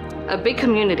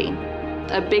community.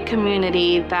 A big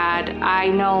community that I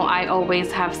know I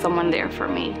always have someone there for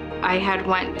me. I had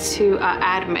went to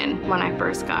admin when I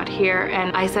first got here,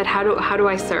 and I said, how do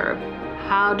I serve?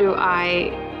 How do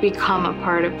I become a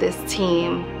part of this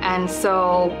team? And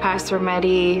so Pastor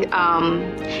Medi,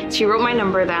 she wrote my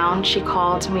number down. She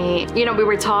called me. We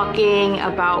were talking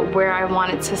about where I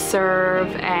wanted to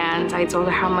serve, and I told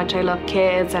her how much I love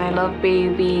kids and I love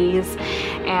babies.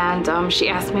 And she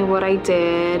asked me what I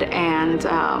did, and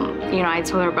I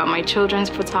told her about my children's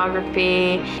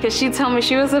photography, because she told me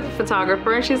she was a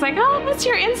photographer, and she's like, oh, what's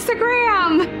your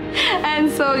Instagram? And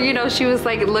so, she was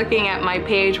looking at my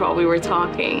page while we were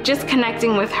talking, just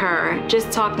connecting with her,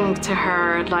 just talking to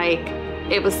her,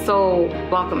 it was so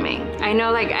welcoming. I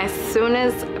know as soon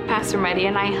as Pastor Medi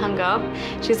and I hung up,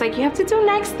 she's like, you have to do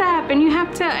next step, and you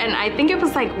have to, and I think it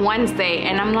was Wednesday,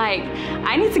 and I'm like,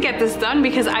 I need to get this done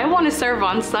because I want to serve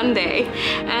on Sunday.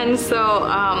 And so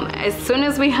as soon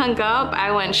as we hung up,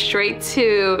 I went straight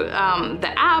to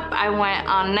the app. I went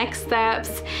on next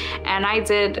steps, and I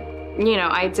did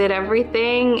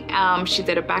everything. She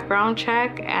did a background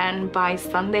check, and by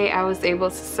Sunday I was able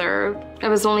to serve. I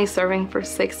was only serving for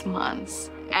 6 months,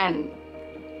 and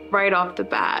right off the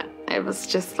bat, it was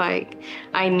just I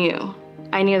knew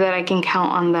that I can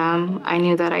count on them. I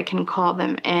knew that I can call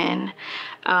them in.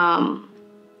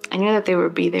 I knew that they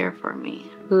would be there for me.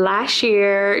 Last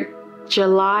year,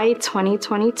 July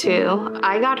 2022,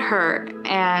 I got hurt,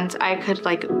 and I could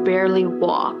barely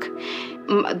walk.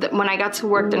 When I got to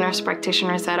work, the nurse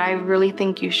practitioner said, I really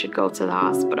think you should go to the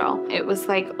hospital. It was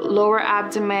lower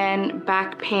abdomen,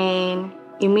 back pain.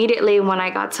 Immediately when I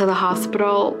got to the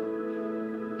hospital,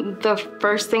 the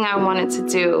first thing I wanted to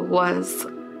do was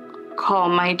call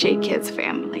my J Kids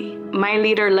family. My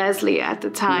leader, Leslie, at the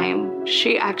time,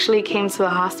 she actually came to the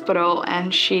hospital,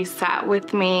 and she sat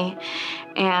with me,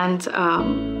 and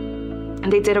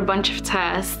they did a bunch of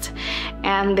tests,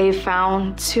 and they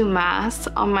found 2 masses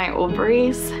on my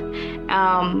ovaries,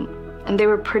 and they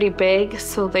were pretty big,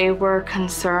 so they were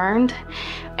concerned.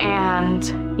 And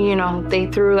they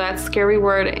threw that scary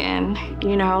word in,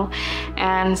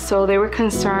 and so they were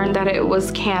concerned that it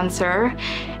was cancer.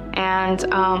 And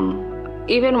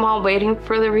even while waiting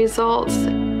for the results,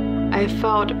 I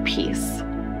felt peace.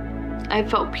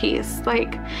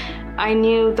 I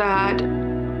knew that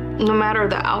no matter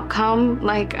the outcome,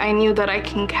 I knew that I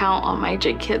can count on my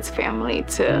J Kids family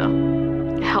to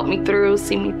help me through,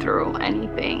 see me through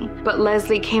anything. But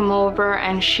Leslie came over,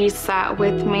 and she sat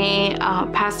with me.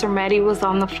 Pastor Medi was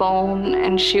on the phone,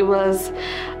 and she was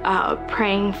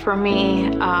praying for me.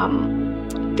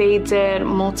 They did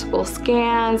multiple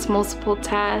scans, multiple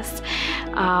tests,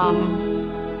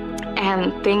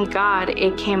 and thank God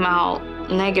it came out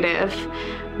negative.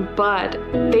 But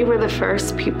they were the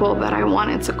first people that I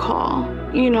wanted to call,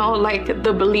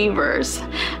 the believers,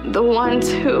 the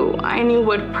ones who I knew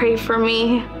would pray for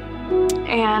me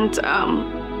and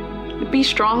be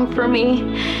strong for me.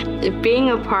 Being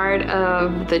a part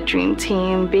of the Dream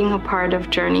Team, being a part of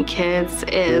Journey Kids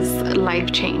is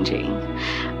life-changing.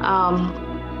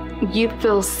 You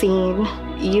feel seen,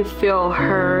 you feel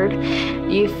heard,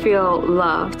 you feel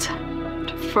loved,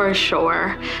 for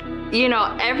sure.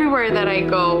 Everywhere that I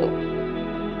go,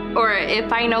 or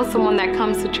if I know someone that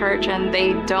comes to church and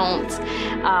they don't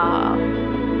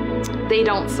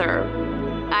serve,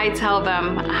 I tell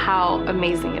them how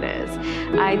amazing it is.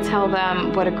 I tell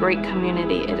them what a great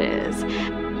community it is.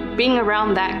 Being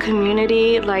around that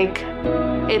community,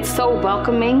 it's so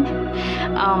welcoming.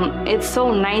 It's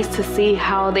so nice to see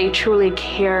how they truly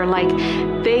care.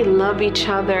 They love each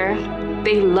other.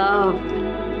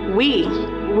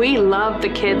 We love the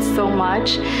kids so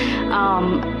much,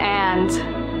 and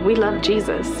we love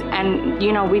Jesus, and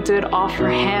we do it all for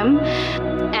him.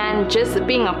 And just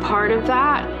being a part of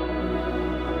that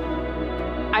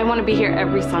I want to be here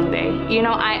every Sunday. You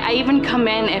know, I even come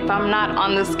in if I'm not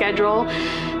on the schedule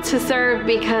to serve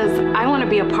because I want to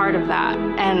be a part of that.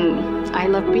 And I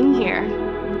love being here.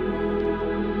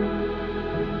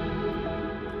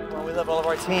 Well, we love all of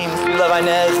our teams. We love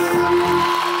Inez.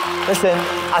 Listen,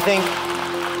 I think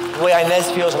the way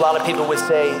Inez feels, a lot of people would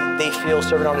say they feel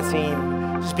serving on a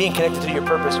team, just being connected to your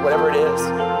purpose, whatever it is.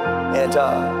 And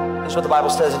this is what the Bible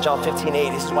says in John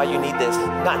 15:8. This is why you need this.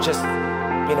 Not just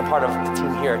being a part of the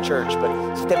team here at church,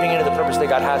 but stepping into the purpose that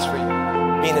God has for you.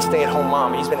 Being a stay-at-home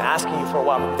mom. He's been asking you for a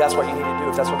while. Maybe that's what you need to do,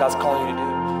 if that's what God's calling you to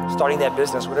do. Starting that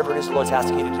business, whatever it is the Lord's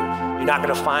asking you to do. You're not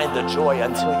going to find the joy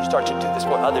until you start to do this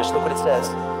for others. Look what it says.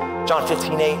 John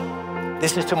 15:8.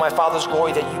 This is to my Father's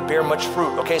glory that you bear much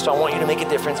fruit. Okay, so I want you to make a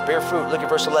difference. Bear fruit. Look at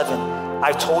verse 11.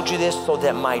 I've told you this so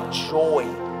that my joy,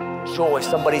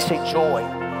 somebody say joy,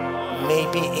 may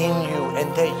be in you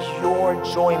and that your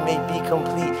joy may be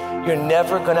complete. You're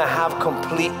never gonna have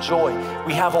complete joy.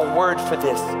 We have a word for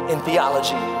this in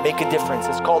theology. Make a difference.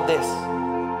 It's called this.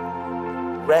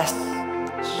 Restoration.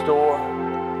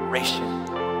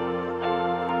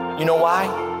 You know why?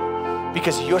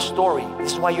 Because your story,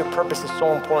 this is why your purpose is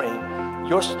so important.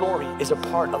 Your story is a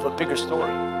part of a bigger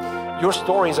story. Your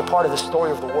story is a part of the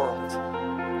story of the world.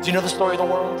 Do you know the story of the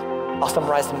world? I'll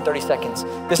summarize it in 30 seconds.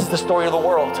 This is the story of the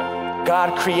world.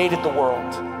 God created the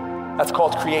world. That's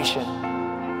called creation.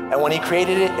 And when he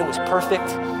created it, it was perfect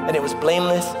and it was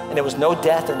blameless and there was no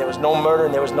death and there was no murder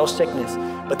and there was no sickness.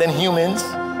 But then humans,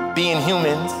 being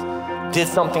humans, did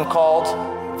something called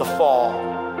the fall.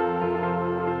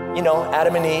 You know,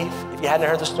 Adam and Eve, if you hadn't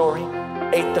heard the story,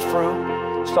 ate the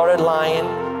fruit, started lying,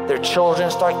 their children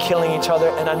started killing each other.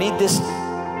 And I need this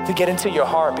to get into your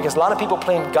heart because a lot of people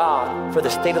blame God for the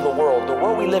state of the world. The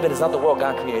world we live in is not the world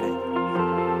God created.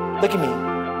 Look at me.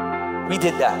 We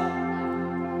did that.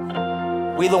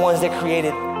 We're the ones that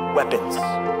created weapons.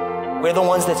 We're the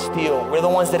ones that steal. We're the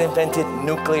ones that invented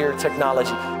nuclear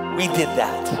technology. We did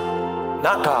that.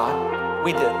 Not God.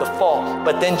 We did the fall.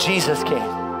 But then Jesus came,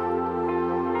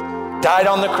 died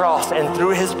on the cross, and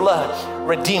through his blood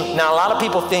redeemed. Now, a lot of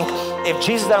people think if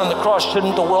Jesus died on the cross,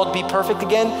 shouldn't the world be perfect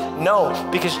again? No,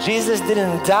 because Jesus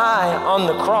didn't die on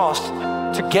the cross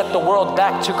to get the world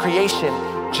back to creation.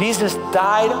 Jesus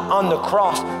died on the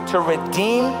cross to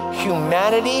redeem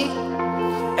humanity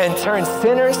and turn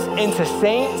sinners into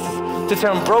saints, to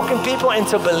turn broken people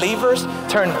into believers,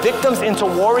 turn victims into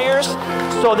warriors,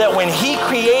 so that when he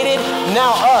created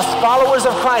now us, followers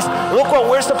of Christ, look what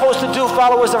we're supposed to do,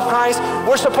 followers of Christ.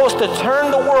 We're supposed to turn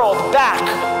the world back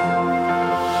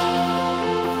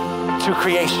to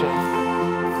creation.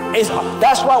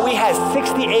 That's why we had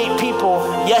 68 people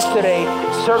yesterday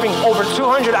serving over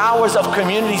 200 hours of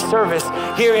community service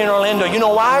here in Orlando. You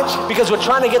know why? Because we're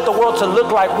trying to get the world to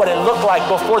look like what it looked like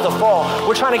before the fall.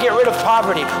 We're trying to get rid of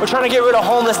poverty. We're trying to get rid of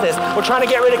homelessness. We're trying to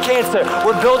get rid of cancer.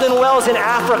 We're building wells in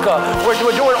Africa. We're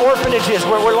doing orphanages.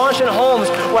 We're launching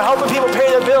homes. We're helping people pay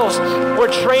their bills.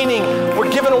 We're training. We're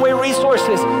giving away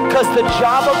resources because the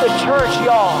job of the church,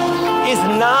 y'all, is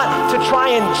not to try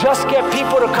and just get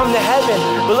people to come to heaven.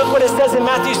 But look what it says in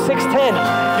Matthew 6:10.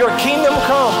 Your kingdom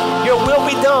come, your will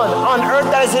be done on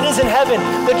earth as it is in heaven.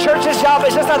 The church's job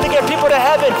is just not to get people to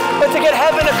heaven, but to get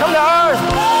heaven to come to earth.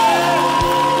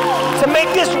 To make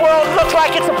this world look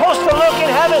like it's supposed to look in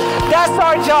heaven. That's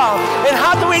our job. And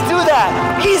how do we do that?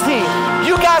 Easy.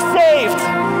 You got saved.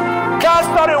 God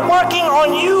started working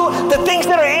on you, the things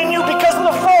that are in you because of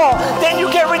the fall. Then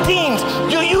you get redeemed.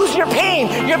 You use your pain,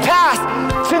 your past,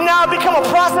 to now become a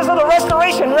process of the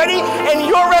restoration. Ready? And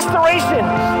your restoration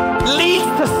leads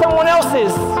to someone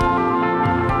else's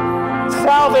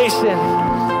salvation.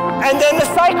 And then the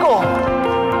cycle.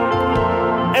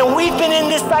 And we've been in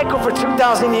this cycle for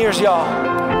 2,000 years, y'all.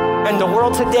 And the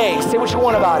world today, say what you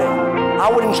want about it, I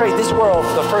wouldn't trade this world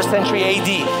for the 1st century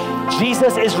AD.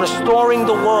 Jesus is restoring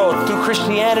the world through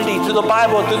Christianity, through the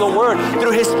Bible, through the Word,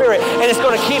 through His Spirit. And it's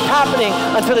going to keep happening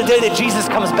until the day that Jesus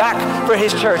comes back for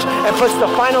His church and puts the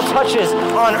final touches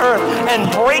on earth and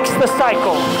breaks the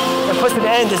cycle and puts an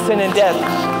end to sin and death.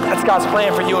 That's God's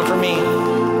plan for you and for me.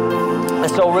 And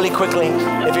so really quickly,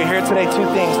 if you're here today, 2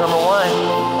 things. Number 1,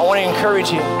 I want to encourage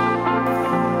you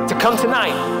to come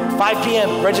tonight, 5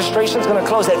 p.m. Registration is going to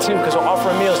close at 2 because we're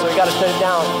offering meals, so we got to shut it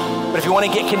down. But if you want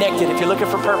to get connected, if you're looking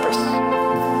for purpose,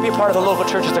 be a part of the local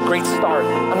church is a great start.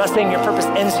 I'm not saying your purpose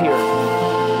ends here,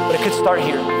 but it could start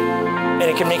here, and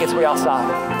it can make its way outside.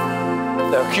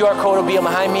 The QR code will be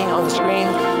behind me on the screen.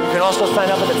 You can also sign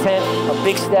up at the tent, a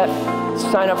big step.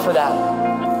 Sign up for that.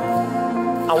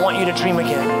 I want you to dream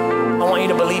again. I want you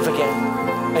to believe again.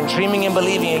 And dreaming and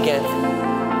believing again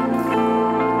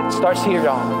starts here,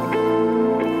 y'all.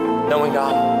 Knowing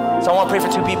God. So I want to pray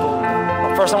for two people.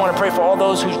 First, I want to pray for all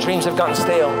those whose dreams have gotten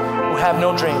stale, who have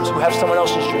no dreams, who have someone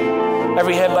else's dream.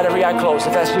 Every head bowed, every eye closed.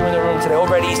 If that's you in the room today,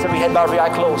 over at East, every head bowed, every eye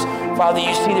closed. Father,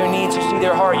 you see their needs, you see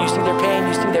their heart, you see their pain,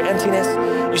 you see their emptiness,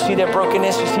 you see their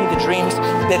brokenness, you see the dreams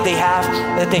that they have,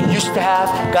 that they used to have.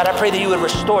 God, I pray that you would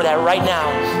restore that right now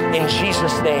in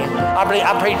Jesus' name. I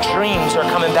pray dreams are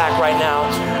coming back right now.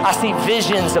 I see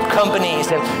visions of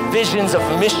companies and visions of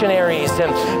missionaries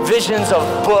and visions of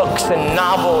books and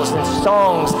novels and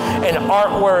songs and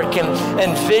artwork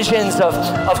and visions of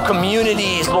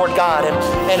communities, Lord God,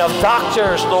 and of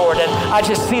doctors, Lord. And I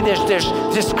just see there's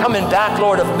just coming back,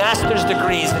 Lord, of master's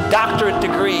degrees and doctorate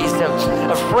degrees and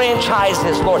of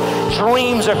franchises, Lord.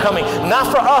 Dreams are coming, not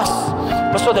for us,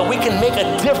 but so that we can make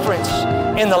a difference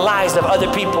in the lives of other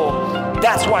people.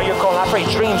 That's why you're calling. I pray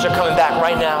dreams are coming back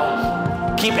right now.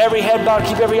 Keep every head bowed,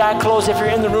 keep every eye closed. If you're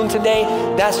in the room today,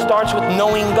 that starts with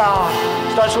knowing God.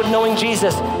 Starts with knowing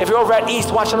Jesus. If you're over at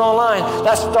East watching online,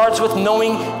 that starts with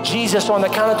knowing Jesus. On the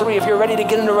count of 3, if you're ready to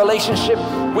get into a relationship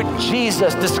with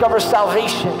Jesus, discover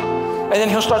salvation, and then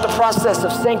he'll start the process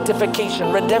of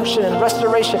sanctification, redemption, and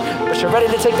restoration. But you're ready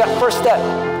to take that first step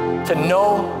to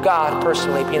know God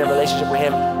personally, be in a relationship with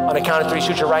him. On the count of 3,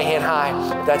 shoot your right hand high.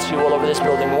 If that's you all over this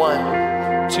building.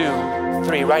 1, 2,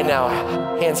 3. Right now,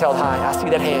 hands held high. I see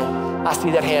that hand. I see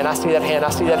that hand. I see that hand. I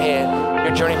see that hand.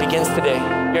 Your journey begins today.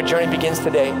 Your journey begins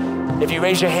today. If you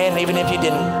raise your hand, even if you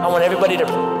didn't, I want everybody to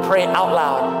pray out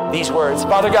loud these words.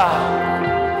 Father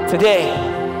God, today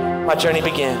my journey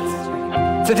begins.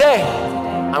 Today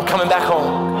I'm coming back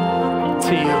home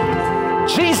to you.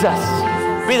 Jesus,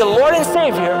 be the Lord and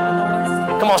Savior.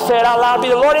 Come on, say it out loud. Be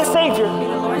the Lord and Savior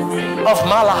of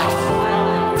my life.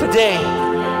 Today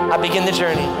I begin the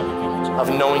journey of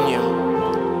knowing you.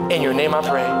 In your name I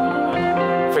pray.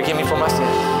 Forgive me for my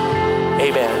sins.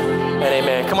 Amen and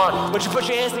amen. Come on, would you put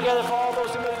your hands together for all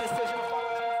those who made a decision to follow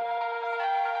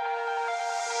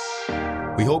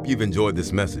Jesus? We hope you've enjoyed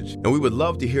this message, and we would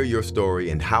love to hear your story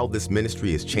and how this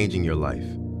ministry is changing your life.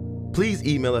 Please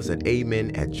email us at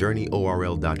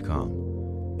amen@journeyorl.com.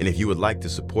 And if you would like to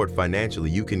support financially,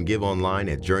 you can give online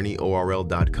at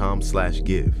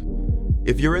journeyorl.com/give.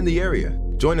 If you're in the area,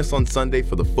 join us on Sunday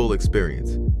for the full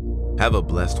experience. Have a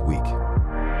blessed week.